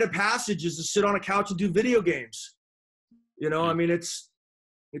 The rite of passage is to sit on a couch and do video games. You know, I mean,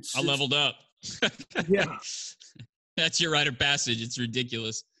 I leveled up. Yeah. That's your rite of passage. It's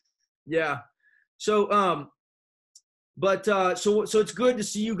ridiculous. Yeah. So, so it's good to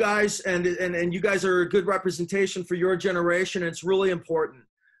see you guys, and you guys are a good representation for your generation. And it's really important.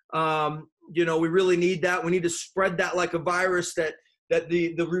 You know, we really need that. We need to spread that like a virus, that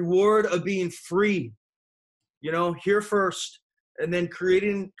the reward of being free, you know, here first. And then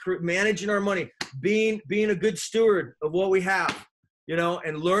managing our money, being a good steward of what we have, you know,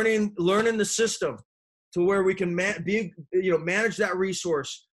 and learning the system to where we can manage that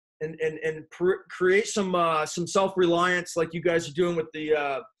resource and create some self-reliance, like you guys are doing with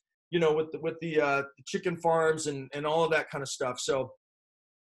the with the chicken farms and all of that kind of stuff. So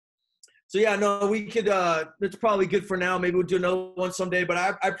yeah, no, we could. It's probably good for now. Maybe we'll do another one someday. But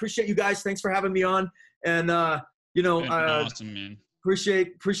I appreciate you guys. Thanks for having me on. And you know, awesome, man.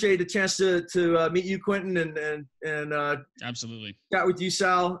 Appreciate the chance to meet you, Quinton, and absolutely chat with you,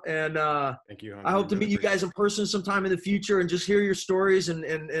 Sal. And thank you. I hope to meet you guys in person sometime in the future and just hear your stories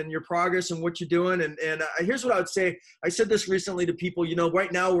and your progress and what you're doing. And here's what I would say. I said this recently to people. You know,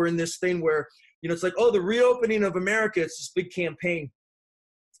 right now we're in this thing where, you know, it's like, oh, the reopening of America. It's this big campaign,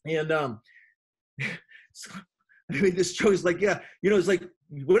 and I mean, this show is like, yeah, you know, it's like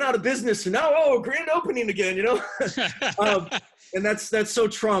we went out of business and now, oh, grand opening again, you know. And that's so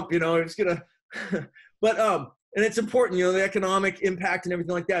Trump, you know. It's gonna, but and it's important, you know, the economic impact and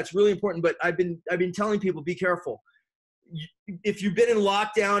everything like that. It's really important. But I've been telling people, be careful. If you've been in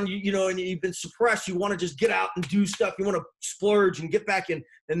lockdown, you know, and you've been suppressed, you want to just get out and do stuff. You want to splurge and get back in.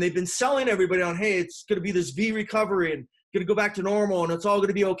 And they've been selling everybody on, hey, it's going to be this V recovery and going to go back to normal and it's all going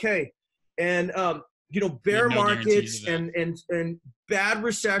to be okay. And you know, bear markets and bad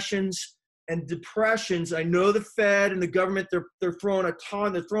recessions and depressions. I know the Fed and the government, they're throwing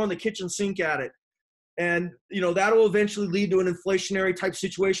the kitchen sink at it. And, you know, that'll eventually lead to an inflationary type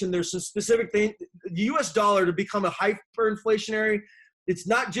situation. There's some specific thing, the US dollar to become a hyperinflationary. It's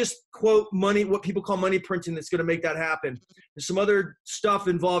not just quote money, what people call money printing, that's going to make that happen. There's some other stuff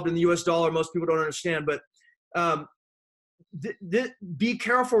involved in the US dollar most people don't understand, but be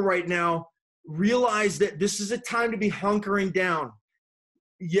careful right now. Realize that this is a time to be hunkering down.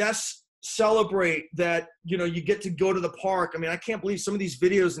 Yes, celebrate that, you know, you get to go to the park. I mean, I can't believe some of these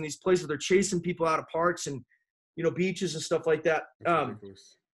videos in these places, they're chasing people out of parks and, you know, beaches and stuff like that.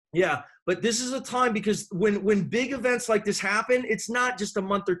 Yeah, but this is a time, because when big events like this happen, it's not just a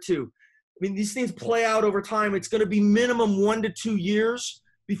month or two. I mean, these things play out over time. It's going to be minimum 1 to 2 years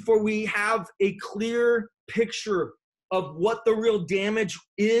before we have a clear picture of what the real damage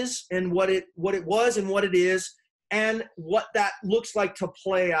is and what it was and what it is and what that looks like to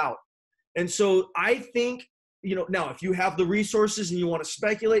play out. And so I think, you know, now if you have the resources and you want to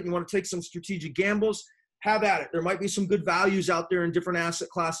speculate and you want to take some strategic gambles, have at it. There might be some good values out there in different asset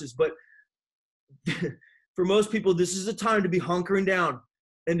classes, but for most people, this is a time to be hunkering down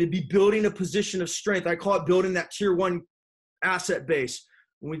and to be building a position of strength. I call it building that tier 1 asset base.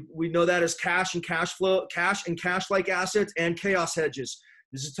 We know that as cash and cash flow, cash and cash-like assets and chaos hedges.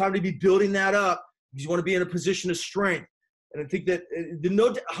 This is time to be building that up because you want to be in a position of strength. And I think that the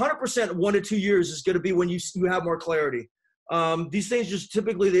 100% 1 to 2 years is going to be when you have more clarity. These things just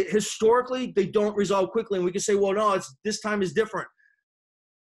typically, historically, they don't resolve quickly. And we can say, well, no, this time is different.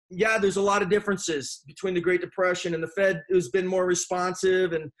 Yeah, there's a lot of differences between the Great Depression and the Fed has been more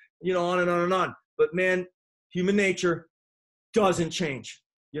responsive and, on and on and on. But man, human nature doesn't change.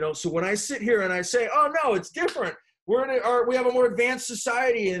 So when I sit here and I say, oh no, it's different. We have a more advanced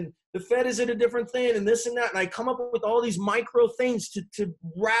society and the Fed is in a different thing and this and that. And I come up with all these micro things to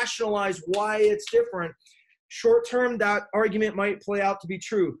rationalize why it's different. Short term, that argument might play out to be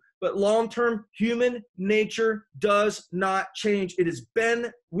true. But long term, human nature does not change. It has been,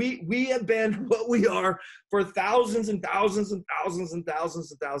 we have been what we are for thousands and thousands and thousands and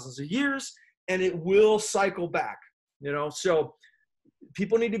thousands and thousands of years, and it will cycle back. So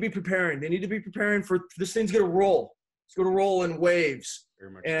people need to be preparing. They need to be preparing for this thing's going to roll. It's going to roll in waves.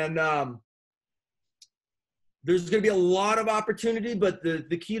 Very much. And there's going to be a lot of opportunity, but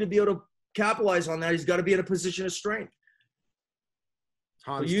the key to be able to capitalize on that, he's got to be in a position of strength.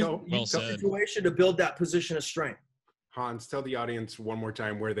 Hans, use the situation to build that position of strength. Hans, tell the audience one more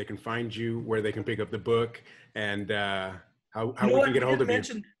time where they can find you, where they can pick up the book, and how we can get a hold of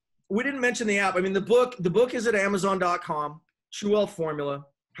you. We didn't mention the app. I mean, the book is at Amazon.com. True Wealth Formula: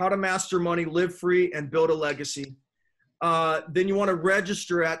 How to Master Money, Live Free, and Build a Legacy. Then you want to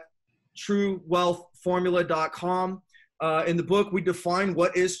register at TrueWealthFormula.com. In the book, we define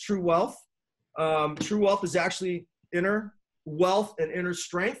what is true wealth. True wealth is actually inner wealth and inner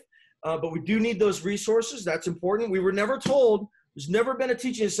strength, but we do need those resources. That's important. We were never told, there's never been a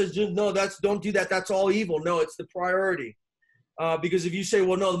teaching that says, no, don't do that. That's all evil. No, it's the priority. Because if you say,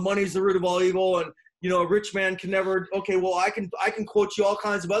 well, no, the money's the root of all evil, and a rich man can never, okay, well, I can quote you all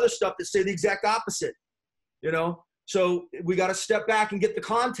kinds of other stuff that say the exact opposite, So we got to step back and get the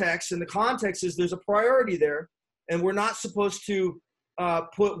context, and the context is there's a priority there, and we're not supposed to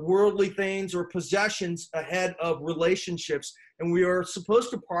put worldly things or possessions ahead of relationships. And we are supposed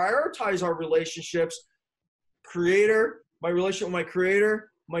to prioritize our relationships, my relationship with my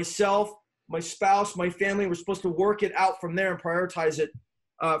creator, myself, my spouse, my family. We're supposed to work it out from there and prioritize it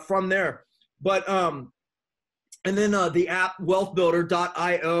from there. But, and then the app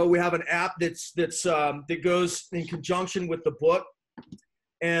wealthbuilder.io, we have an app that goes in conjunction with the book.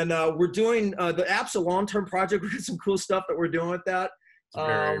 And we're doing, the app's a long-term project. We've got some cool stuff that we're doing with that. It's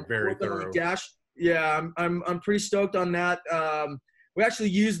very, very thorough. Yeah, I'm pretty stoked on that. We actually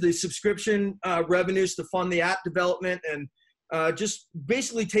use the subscription revenues to fund the app development, and just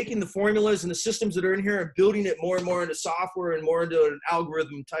basically taking the formulas and the systems that are in here and building it more and more into software and more into an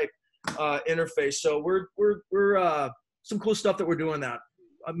algorithm type interface. So we're some cool stuff that we're doing that.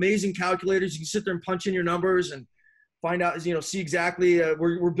 Amazing calculators. You can sit there and punch in your numbers and find out, see exactly.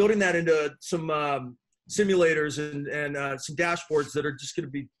 We're building that into some simulators and some dashboards that are just going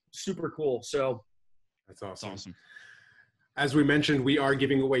to be super cool. So that's awesome. As we mentioned, we are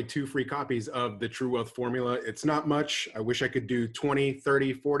giving away 2 free copies of the True Wealth Formula. It's not much. I wish I could do 20,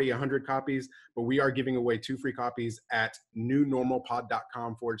 30, 40, 100 copies, but we are giving away 2 free copies at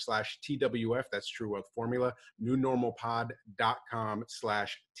newnormalpod.com/TWF. That's True Wealth Formula,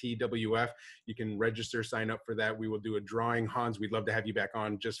 newnormalpod.com/TWF. You can register, sign up for that. We will do a drawing. Hans, we'd love to have you back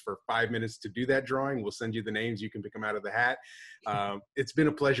on just for 5 minutes to do that drawing. We'll send you the names. You can pick them out of the hat. It's been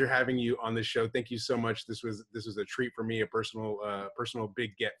a pleasure having you on the show. Thank you so much. This was a treat for me, a personal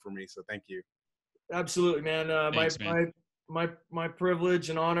big get for me. So thank you. Absolutely, man. Thanks, man. My privilege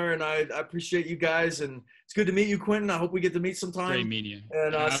and honor, and I appreciate you guys. And it's good to meet you, Quinton. I hope we get to meet sometime. Great meeting you.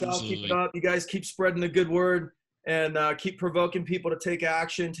 And Sal, keep it up. You guys keep spreading the good word and keep provoking people to take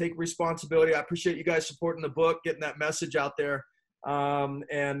action, take responsibility. I appreciate you guys supporting the book, getting that message out there.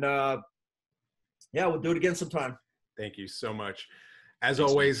 Yeah, we'll do it again sometime. Thank you so much. As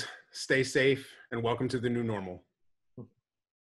always, stay safe and welcome to the new normal.